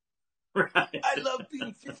 Right. I love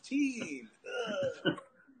being 15.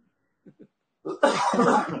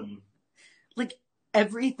 Like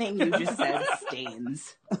everything you just said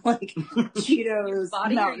stains. Like Cheetos,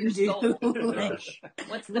 Mountain Dew.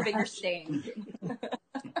 What's the bigger stain?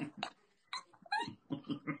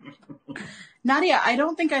 Nadia, I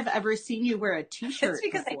don't think I've ever seen you wear a t-shirt. It's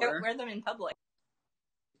because before. I don't wear them in public.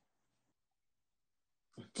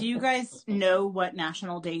 Do you guys know what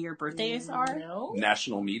national day your birthdays are? No.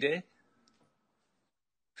 National Me Day.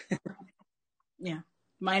 Yeah.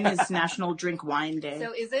 Mine is National Drink Wine Day.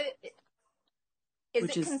 So is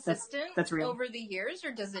Which it is- consistent that's real. over the years,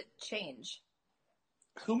 or does it change?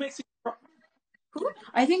 Who makes it?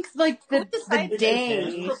 I think like the decides day,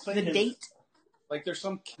 it? the date. Like there's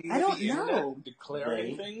some king I of don't the internet know.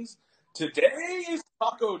 declaring They. things. Today is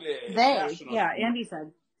Taco Day. They, National yeah, Day. Andy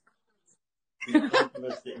said.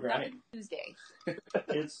 Right? Tuesday.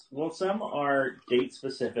 Some are date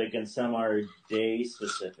specific and some are day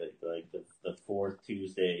specific, like the fourth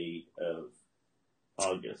Tuesday of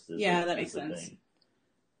August. That makes the sense. thing.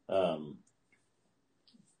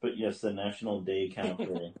 But yes, the National Day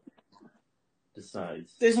Council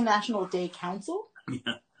decides. There's a National Day Council?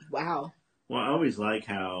 Yeah. Wow. Well, I always like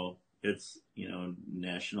how it's,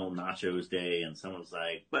 National Nachos Day, and someone's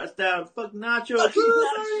like, bust out, fuck nachos.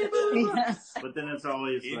 Yes. But then it's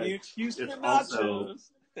always Any like, excuse for it's also,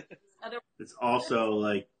 nachos. it's also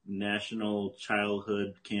like National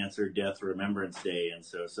Childhood Cancer Death Remembrance Day, and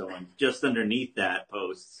so someone just underneath that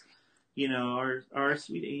posts, our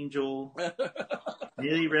sweet angel,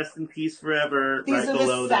 may rest in peace forever. These right are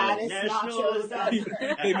below the saddest that, National nachos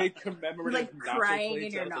ever. They make commemorative Like nacho crying plates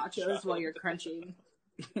in your out of the nachos child. while you're crunching.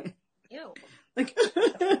 Ew. Like,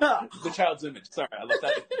 The child's image. Sorry, I love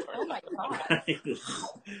that. Oh my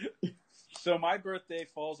god. So my birthday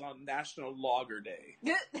falls on National Lager Day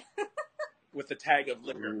with the tag of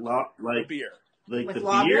liquor, like beer. Like With the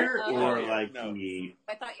lager? beer, Oh, or yeah. like No. the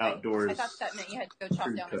I thought outdoors. I thought that meant you had to go chop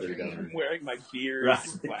fruit down the cutter tree. down. I'm wearing my beer.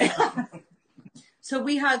 Right. so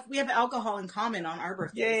we have alcohol in common on our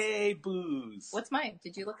birthdays. Yay, booze. What's mine?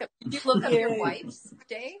 Did you look up your wife's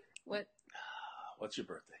day? What? What's your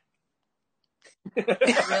birthday?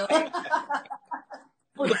 Really?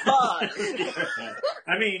 For the pod.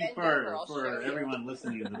 I mean, Bend for over, I'll show for you. everyone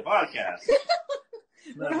listening to the podcast.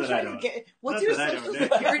 We're Not not that I trying to don't. get. What's not your that I social don't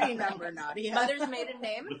know. security number, Nadia? Mother's maiden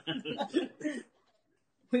name?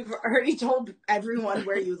 We've already told everyone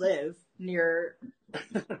where you live near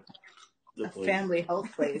The a place. family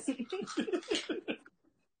health place.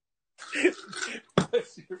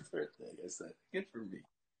 What's your birthday? I said, good for me.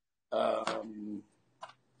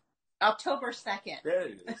 October 2nd. There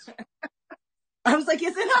it is. I was like,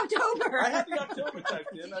 it's in October. I had the October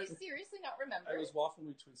typed in. Did you seriously not remember? I was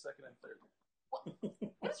waffling between second and third.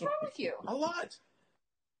 What's wrong with you? A lot.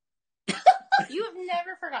 You have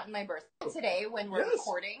never forgotten my birthday today when we're Yes.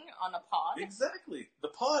 recording on a pod. Exactly. The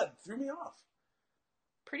pod threw me off.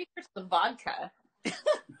 Pretty sure it's the vodka.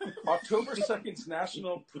 October 2nd is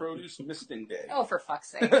National Produce Misting Day. Oh, for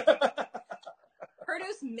fuck's sake.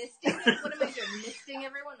 Produce misting? What am I doing? Misting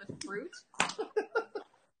everyone with fruit?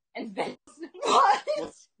 And veggies?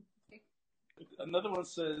 What? Another one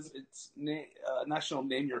says it's National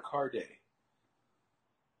Name Your Car Day.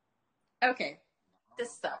 Okay.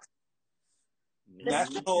 This sucks.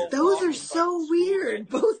 National Those are so weird,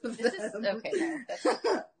 both of This is them. okay. No, that's,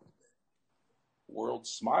 World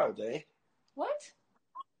Smile Day. what?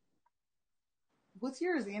 What's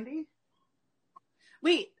yours, Andy?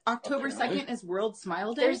 Wait, October Okay. 2nd is World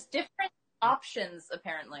Smile Day? There's different options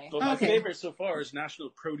apparently. But my Okay. favorite so far is National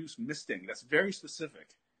Produce Misting. That's very specific.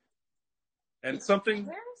 And something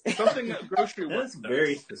a grocery That's work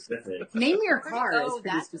very does. specific. Name your car is pretty that's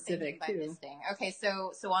what they specific, mean by too. misting. Okay,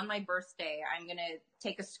 so on my birthday, I'm gonna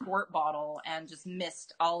take a squirt bottle and just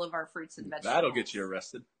mist all of our fruits and vegetables. That'll get you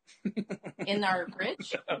arrested. In our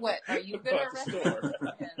fridge. What are you gonna At the arrest store.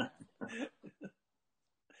 me? Yeah.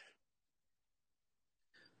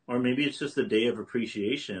 Or maybe it's just a day of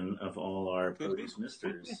appreciation of all our Could be. produce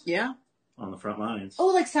misters Yeah. on the front lines. Oh,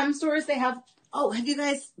 like some stores they have. Oh, have you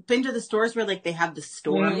guys been to the stores where like they have the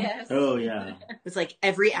storm? Yes. Oh, yeah. It's like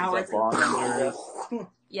every hour. that It's bomb like, there?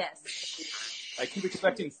 Yes. I keep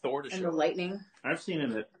expecting Thor to and the show. lightning. I've seen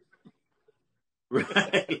it at...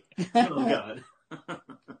 Right. Oh, God.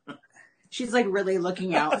 She's like really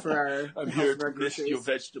looking out for our. I'm the here health of to our miss your groceries.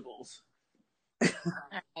 vegetables. All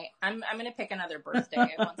right. I'm gonna pick another birthday. I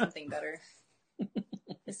want something better.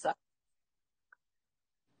 This sucks.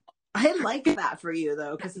 I like that for you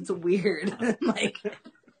though, because it's weird. Like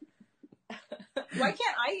Why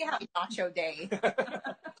can't I have nacho day?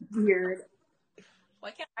 weird.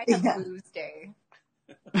 Why can't I have Yeah. booze day?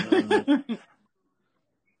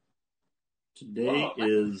 Today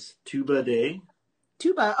is Tuba Day,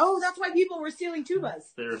 Tuba. Oh, that's why people were stealing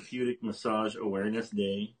tubas. Therapeutic Massage Awareness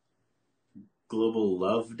Day, Global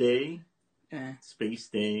Love Day, Space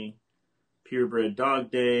Day, Purebred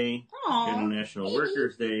Dog Day, Aww. International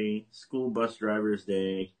Workers Day, School Bus Drivers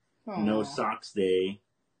Day, No Socks Day.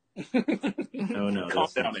 Oh no, Calm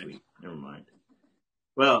that's down, not Andy. sweet. Never mind.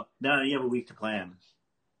 Well, now you have a week to plan.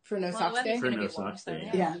 For No Socks Day? For No Socks Day.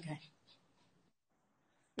 Yeah, okay.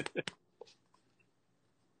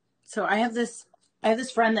 So I have this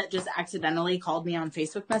friend that just accidentally called me on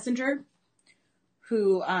Facebook Messenger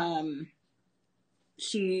who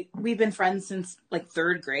we've been friends since like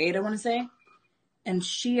 3rd grade, I want to say. And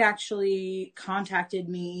she actually contacted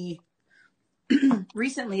me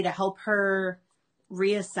recently to help her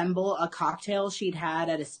reassemble a cocktail she'd had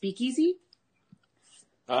at a speakeasy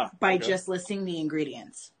by just listing the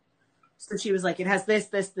ingredients. So she was like, it has this,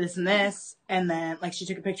 this, this, and this. And then like she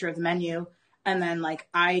took a picture of the menu. And then like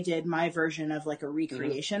I did my version of like a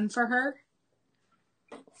recreation for her.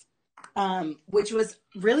 Which was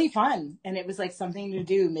really fun. And it was like something to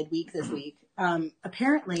do midweek this week.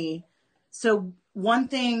 Apparently, so one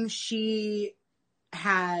thing she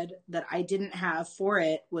had that I didn't have for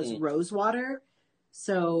it was rose water.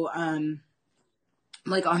 So,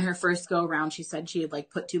 like on her first go around, she said she had like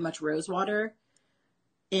put too much rose water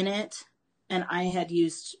in it. And I had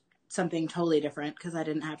used something totally different because I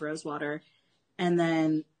didn't have rose water. And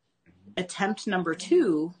then attempt number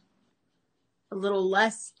 2, a little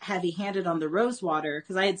less heavy-handed on the rose water,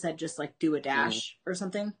 because I had said just like do a dash or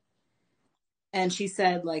something. And she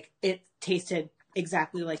said like it tasted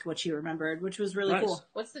exactly like what she remembered, which was really cool.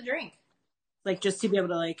 What's the drink? Like just to be able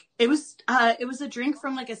to like it was a drink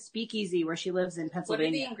from like a speakeasy where she lives in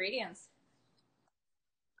Pennsylvania. What are the ingredients?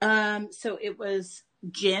 So it was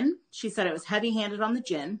gin. She said it was heavy-handed on the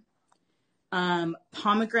gin.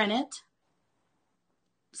 Pomegranate,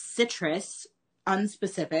 citrus,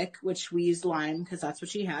 unspecific, which we used lime because that's what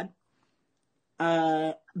she had.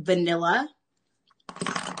 Vanilla.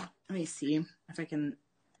 Let me see if I can.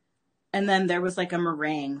 And then there was like a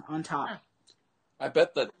meringue on top. I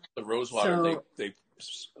bet that the rose water they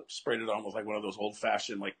sprayed it on with like one of those old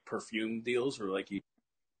fashioned like perfume deals, or like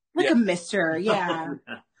a mister, yeah.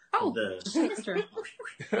 Oh, mister.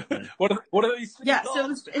 What are these things? Yeah, so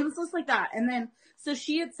it was just like that, and then so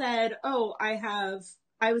she had said, "Oh, I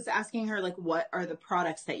was asking her like, what are the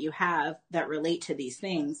products that you have that relate to these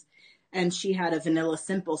things?" And she had a vanilla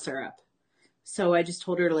simple syrup. So I just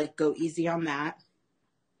told her to like go easy on that.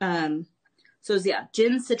 So it was,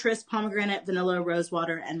 gin, citrus, pomegranate, vanilla, rose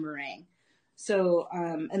water, and meringue. So,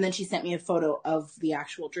 and then she sent me a photo of the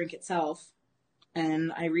actual drink itself,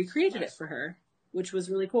 and I recreated it for her, which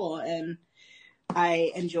was really cool. And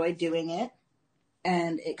I enjoyed doing it,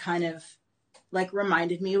 and it kind of like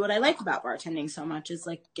reminded me what I like about bartending so much is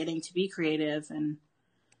like getting to be creative and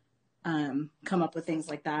come up with things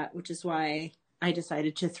like that, which is why I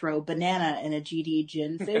decided to throw banana in a GD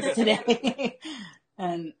gin fizz today.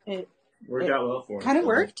 And it worked out well for us. Kind of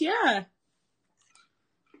worked, yeah.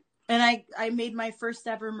 And I made my first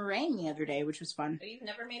ever meringue the other day, which was fun. So you've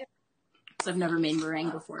never made it? So I've never made meringue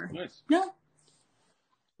before. Nice. No.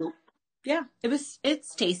 Yeah,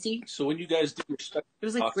 it's tasty. So when you guys do your special it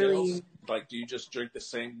was like cocktails, really like do you just drink the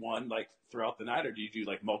same one like throughout the night, or do you do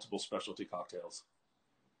like multiple specialty cocktails?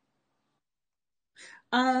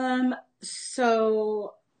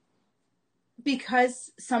 So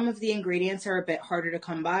because some of the ingredients are a bit harder to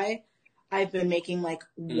come by, I've been making like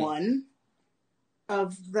one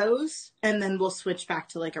of those, and then we'll switch back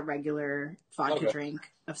to like a regular vodka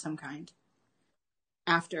drink of some kind.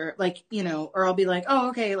 After, like, you know, or I'll be like, oh,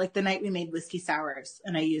 okay, like the night we made whiskey sours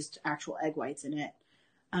and I used actual egg whites in it.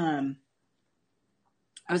 I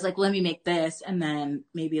was like, let me make this, and then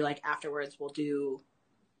maybe like afterwards we'll do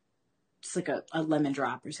just like a lemon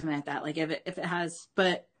drop or something like that. Like if it has,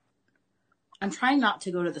 but I'm trying not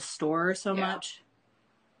to go to the store so much.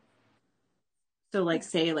 So like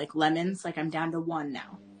say like lemons, like I'm down to 1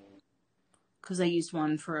 now. Cause I used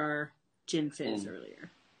 1 for our gin fizz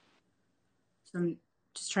earlier. So I'm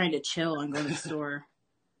just trying to chill on going to the store.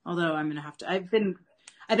 Although I'm going to have to, I've been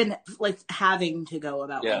like having to go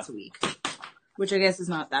about once a week, which I guess is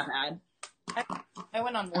not that bad. I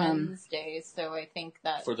went on Wednesday, so I think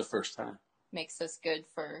that for the first time makes us good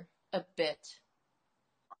for a bit.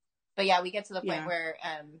 But yeah, we get to the point where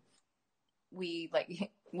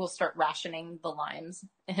we'll start rationing the limes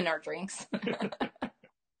in our drinks.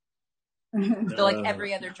 So like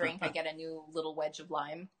every other drink, I get a new little wedge of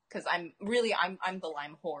lime because I'm the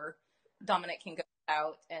lime whore. Dominic can go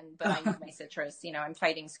out, but I need my citrus. You know, I'm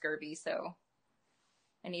fighting scurvy, so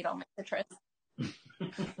I need all my citrus.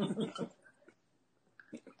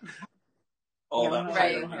 All that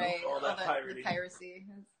right. All that the piracy.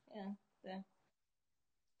 Yeah.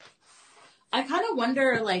 I kind of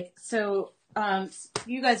wonder, like, so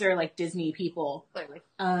you guys are like Disney people. Clearly.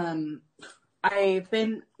 I've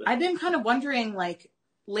been kind of wondering, like,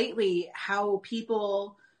 lately how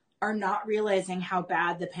people are not realizing how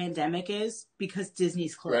bad the pandemic is because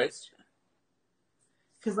Disney's closed.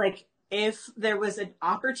 Because, like, if there was an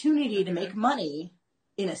opportunity to make money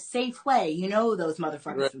in a safe way, you know those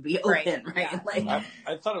motherfuckers would be open, right? Yeah. Like,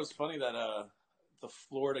 I thought it was funny that the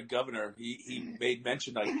Florida governor, he made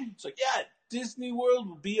mention, like, it's like, yeah, Disney World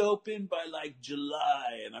will be open by, like,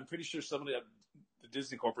 July. And I'm pretty sure somebody at the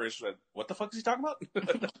Disney Corporation said, what the fuck is he talking about?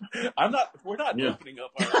 We're not opening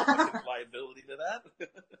up our liability to that.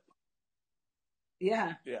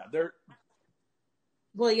 yeah. Yeah, they're...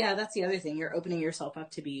 Well, yeah, that's the other thing. You're opening yourself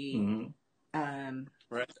up to be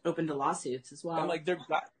open to lawsuits as well. And, like,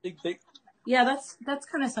 yeah, that's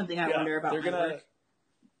kind of something I wonder about. They're gonna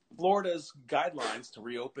Florida's guidelines to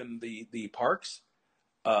reopen the parks,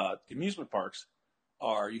 amusement parks,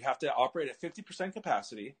 are you have to operate at 50%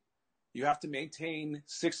 capacity, you have to maintain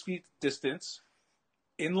 6 feet distance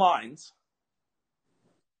in lines.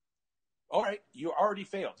 All right, you already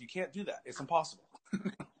failed. You can't do that. It's impossible.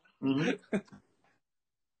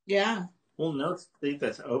 Yeah. Well, no state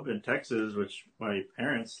that's open, Texas, which my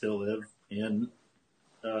parents still live in,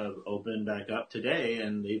 opened back up today,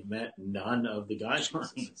 and they've met none of the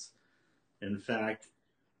guidelines. In fact,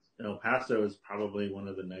 El Paso is probably one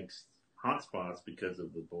of the next hotspots because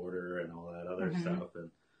of the border and all that other stuff. And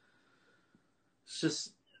it's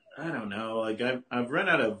just, I don't know. Like, I've run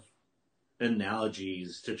out of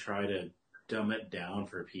analogies to try to dumb it down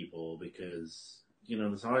for people because, you know,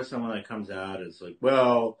 there's always someone that comes out as like,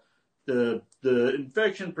 well, the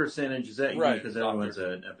infection percentage is that because everyone's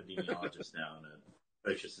an epidemiologist now and an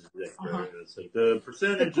infectious disease expert. It's like the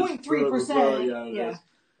percentage is 0.3%. Yeah.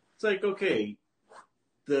 It's like, okay,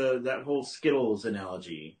 that whole Skittles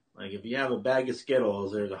analogy. Like, if you have a bag of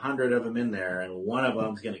Skittles, there's 100 of them in there, and one of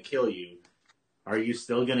them's going to kill you. Are you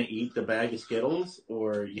still going to eat the bag of Skittles,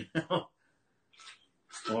 or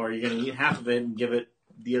or are you going to eat half of it and give it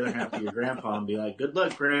the other half to your grandpa and be like, "Good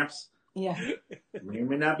luck, Gramps." Yeah. May or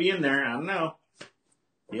may not be in there. I don't know.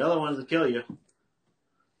 The other ones will kill you.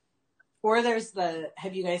 Or there's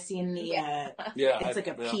have you guys seen the, it's like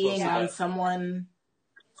a peeing on someone.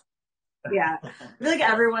 Yeah. I feel like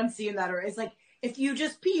everyone's seen that. Or it's like, if you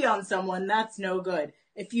just pee on someone, that's no good.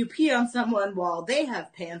 If you pee on someone while they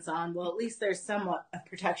have pants on, well, at least there's somewhat of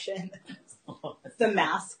protection. The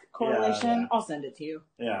mask correlation. Yeah. I'll send it to you.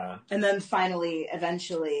 Yeah. And then finally,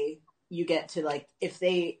 eventually, you get to, like, if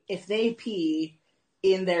they pee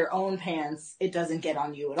in their own pants, it doesn't get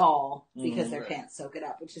on you at all because their pants soak it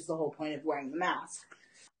up, which is the whole point of wearing the mask.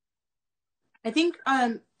 I think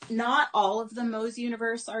not all of the Moe's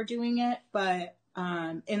universe are doing it, but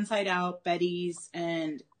Inside Out, Betty's,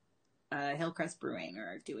 and Hillcrest Brewing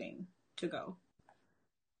are doing to go.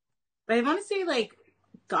 But I want to say, like,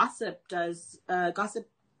 Gossip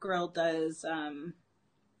Girl does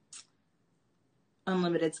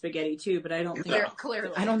unlimited spaghetti too, but I don't think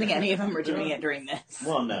clearly. I don't think any of them are doing it during this.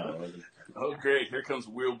 Well, no. Oh, great! Here comes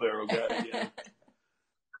Wheelbarrow Guy. Yeah.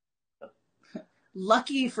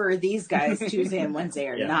 Lucky for these guys, Tuesday and Wednesday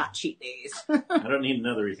are not cheat days. I don't need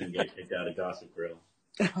another reason to get kicked out of Gossip Grill.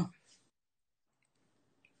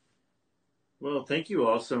 Well, thank you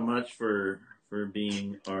all so much for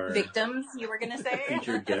being our victims. You were going to say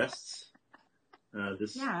featured guests.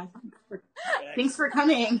 Thanks for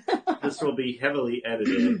coming. This will be heavily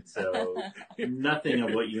edited, so nothing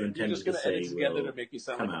of what you intended to say will to make you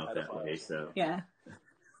sound come like out that way. So yeah.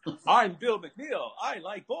 I'm Bill McNeil. I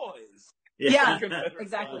like boys. Yeah,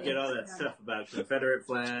 exactly. We'll get all that stuff about Confederate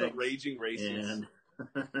flags, the raging racists,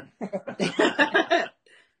 and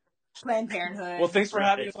Planned Parenthood. Well, thanks for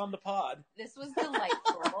having us on the pod. This was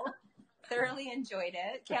delightful. Thoroughly enjoyed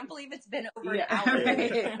it. Can't believe it's been over an hour.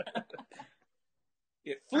 Right.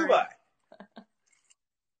 It flew by.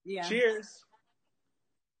 Yeah. Cheers.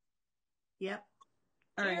 Yep.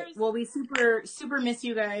 All right. Well, we super miss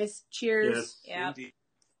you guys. Cheers. Yes.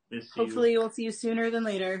 Yeah. Hopefully, we'll see you sooner than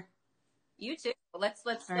later. You too. Let's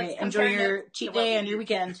All right. Enjoy your cheat day and your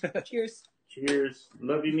weekend. Cheers. Cheers.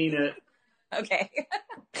 Love you, mean it. Okay.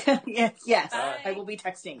 Yes. Bye. I will be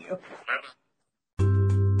texting you.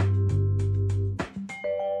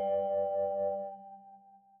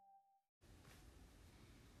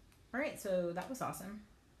 All right, so that was awesome.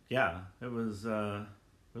 Yeah, it was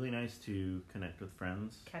really nice to connect with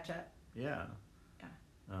friends. Catch up. Yeah.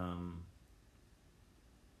 Yeah.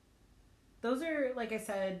 Those are, like I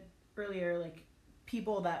said earlier, like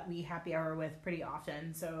people that we happy hour with pretty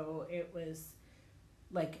often. So it was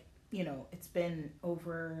like, you know, it's been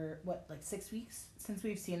over, 6 weeks since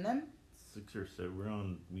we've seen them? 6 or so. We're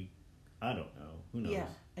on week, I don't know. Who knows? Yeah.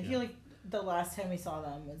 I feel like the last time we saw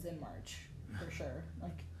them was in March, for sure.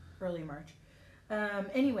 Like, early March.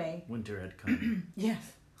 Anyway. Winter had come.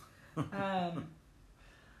 Yes.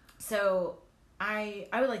 So I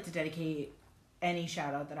would like to dedicate any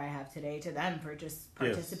shout out that I have today to them for just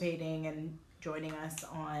participating and joining us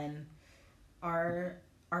on our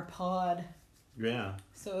pod. Yeah.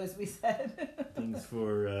 So as we said, thanks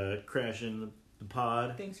for crashing the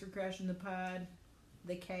pod. Thanks for crashing the pod.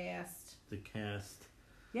 The cast.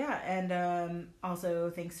 Yeah, and also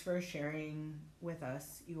thanks for sharing with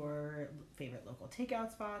us your favorite local takeout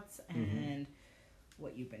spots and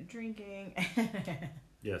what you've been drinking.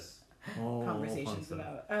 Yes. Conversations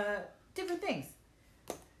about different things.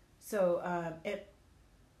 So I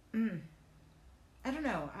don't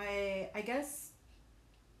know. I guess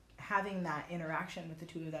having that interaction with the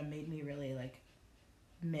two of them made me really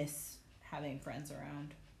miss having friends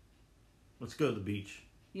around. Let's go to the beach.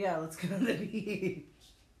 Yeah, let's go to the beach.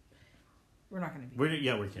 We're not going to be.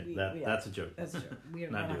 We're kidding. That's a joke. That's a joke. We're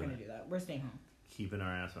not going to do that. We're staying home. Keeping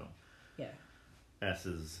our ass home. Yeah. S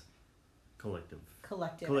is collective.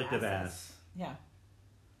 Collective ass. Yeah.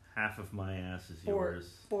 Half of my ass is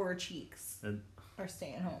yours. 4 cheeks are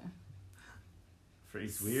staying home.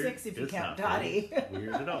 Phrase weird. 6 if you it's count not Dottie.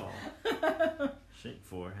 Weird at all. Shake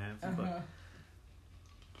 4 halves a buck.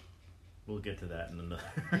 We'll get to that in another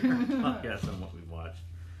podcast on what we watched.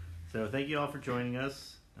 So thank you all for joining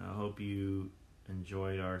us. I hope you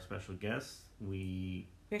enjoyed our special guest. We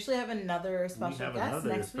actually have another special guest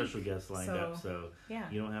next week. Guest lined up, so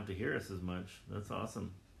you don't have to hear us as much. That's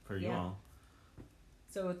awesome for you all.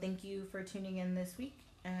 So thank you for tuning in this week,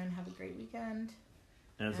 and have a great weekend.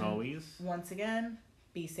 As always, once again,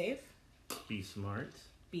 be safe, be smart,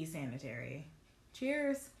 be sanitary.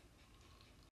 Cheers.